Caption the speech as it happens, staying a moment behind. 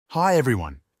Hi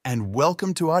everyone, and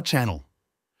welcome to our channel.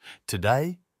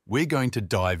 Today, we're going to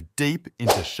dive deep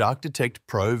into Shark Detect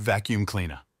Pro Vacuum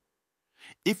Cleaner.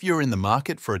 If you're in the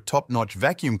market for a top-notch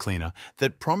vacuum cleaner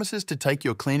that promises to take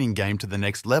your cleaning game to the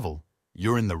next level,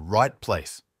 you're in the right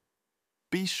place.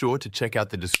 Be sure to check out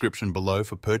the description below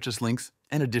for purchase links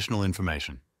and additional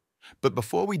information. But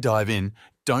before we dive in,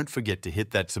 don't forget to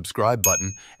hit that subscribe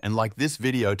button and like this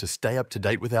video to stay up to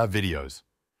date with our videos.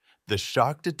 The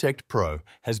Shark Detect Pro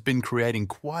has been creating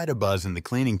quite a buzz in the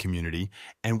cleaning community,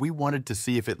 and we wanted to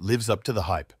see if it lives up to the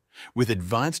hype. With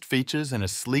advanced features and a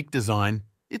sleek design,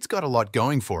 it's got a lot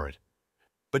going for it.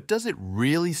 But does it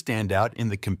really stand out in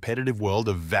the competitive world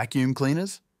of vacuum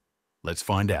cleaners? Let's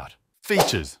find out.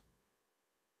 Features.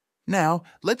 Now,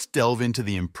 let's delve into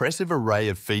the impressive array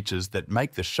of features that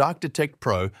make the Shark Detect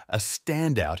Pro a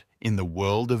standout in the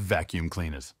world of vacuum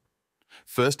cleaners.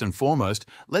 First and foremost,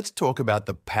 let's talk about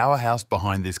the powerhouse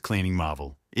behind this cleaning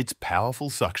marvel, its powerful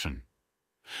suction.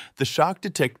 The Shark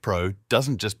Detect Pro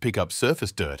doesn't just pick up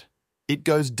surface dirt. It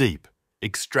goes deep,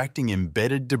 extracting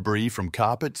embedded debris from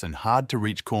carpets and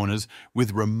hard-to-reach corners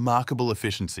with remarkable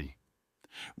efficiency.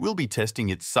 We'll be testing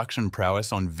its suction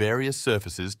prowess on various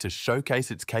surfaces to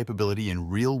showcase its capability in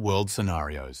real-world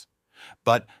scenarios.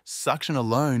 But suction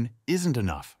alone isn't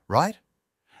enough, right?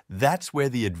 That's where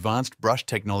the advanced brush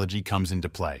technology comes into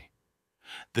play.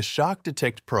 The Shark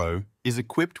Detect Pro is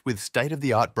equipped with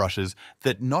state-of-the-art brushes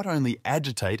that not only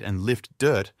agitate and lift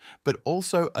dirt, but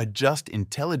also adjust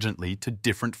intelligently to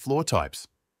different floor types.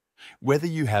 Whether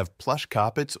you have plush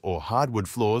carpets or hardwood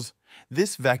floors,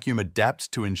 this vacuum adapts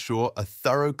to ensure a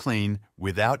thorough clean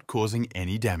without causing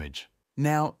any damage.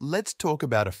 Now, let's talk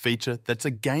about a feature that's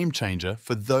a game changer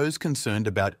for those concerned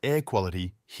about air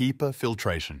quality, HEPA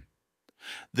filtration.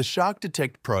 The Shark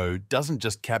Detect Pro doesn't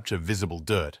just capture visible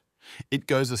dirt. It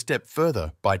goes a step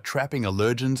further by trapping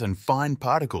allergens and fine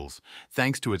particles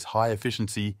thanks to its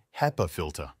high-efficiency HEPA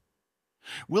filter.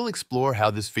 We'll explore how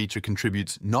this feature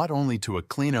contributes not only to a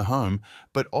cleaner home,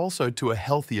 but also to a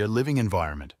healthier living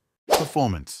environment.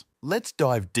 Performance. Let's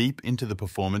dive deep into the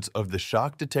performance of the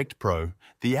Shark Detect Pro,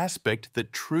 the aspect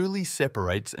that truly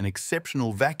separates an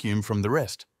exceptional vacuum from the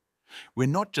rest. We're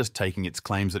not just taking its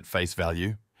claims at face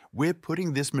value. We're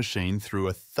putting this machine through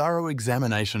a thorough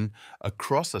examination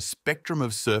across a spectrum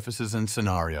of surfaces and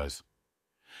scenarios.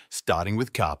 Starting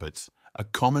with carpets, a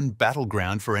common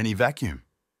battleground for any vacuum.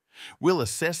 We'll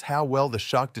assess how well the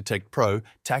Shark Detect Pro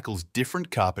tackles different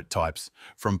carpet types,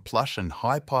 from plush and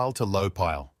high pile to low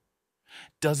pile.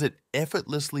 Does it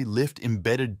effortlessly lift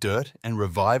embedded dirt and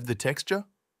revive the texture,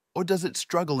 or does it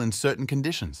struggle in certain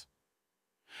conditions?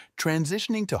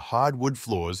 Transitioning to hardwood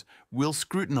floors, we'll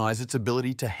scrutinize its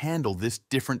ability to handle this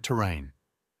different terrain.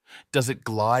 Does it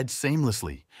glide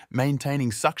seamlessly,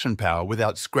 maintaining suction power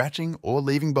without scratching or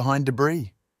leaving behind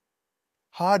debris?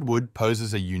 Hardwood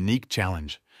poses a unique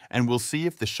challenge, and we'll see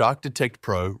if the Shark Detect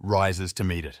Pro rises to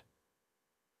meet it.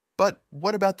 But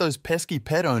what about those pesky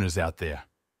pet owners out there?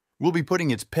 We'll be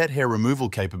putting its pet hair removal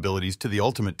capabilities to the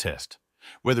ultimate test.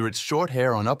 Whether it's short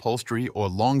hair on upholstery or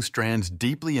long strands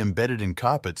deeply embedded in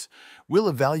carpets, we'll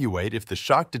evaluate if the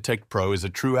Shark Detect Pro is a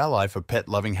true ally for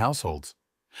pet-loving households.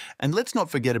 And let's not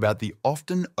forget about the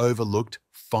often overlooked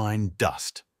fine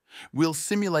dust. We'll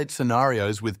simulate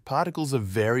scenarios with particles of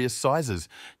various sizes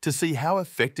to see how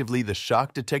effectively the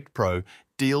Shark Detect Pro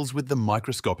deals with the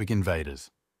microscopic invaders.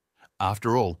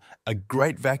 After all, a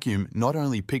great vacuum not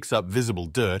only picks up visible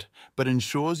dirt, but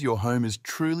ensures your home is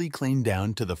truly cleaned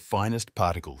down to the finest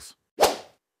particles.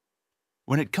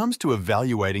 When it comes to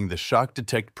evaluating the Shark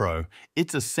Detect Pro,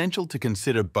 it's essential to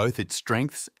consider both its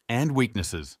strengths and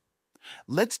weaknesses.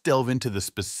 Let's delve into the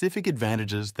specific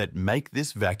advantages that make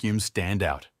this vacuum stand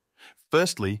out.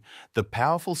 Firstly, the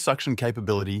powerful suction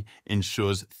capability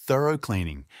ensures thorough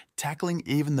cleaning, tackling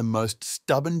even the most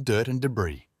stubborn dirt and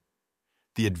debris.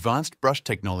 The advanced brush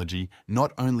technology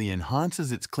not only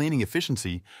enhances its cleaning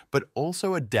efficiency, but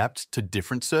also adapts to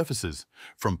different surfaces,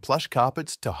 from plush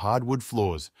carpets to hardwood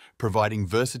floors, providing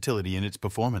versatility in its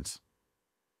performance.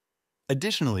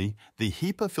 Additionally, the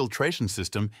HEPA filtration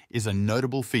system is a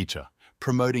notable feature,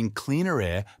 promoting cleaner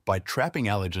air by trapping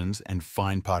allergens and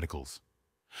fine particles.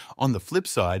 On the flip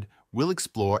side, we'll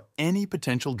explore any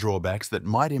potential drawbacks that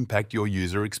might impact your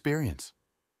user experience.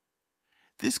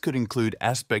 This could include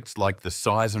aspects like the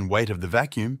size and weight of the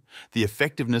vacuum, the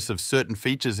effectiveness of certain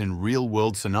features in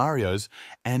real-world scenarios,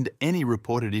 and any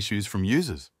reported issues from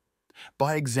users.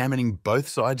 By examining both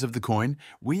sides of the coin,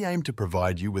 we aim to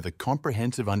provide you with a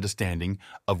comprehensive understanding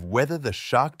of whether the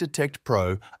Shark Detect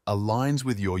Pro aligns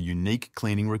with your unique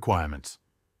cleaning requirements.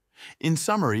 In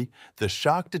summary, the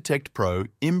Shark Detect Pro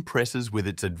impresses with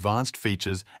its advanced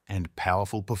features and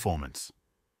powerful performance.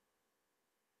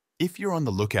 If you're on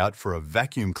the lookout for a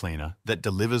vacuum cleaner that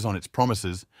delivers on its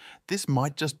promises, this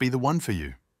might just be the one for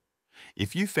you.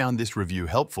 If you found this review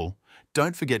helpful,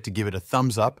 don't forget to give it a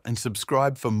thumbs up and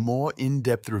subscribe for more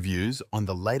in-depth reviews on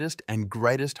the latest and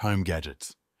greatest home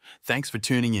gadgets. Thanks for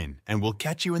tuning in, and we'll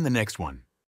catch you in the next one.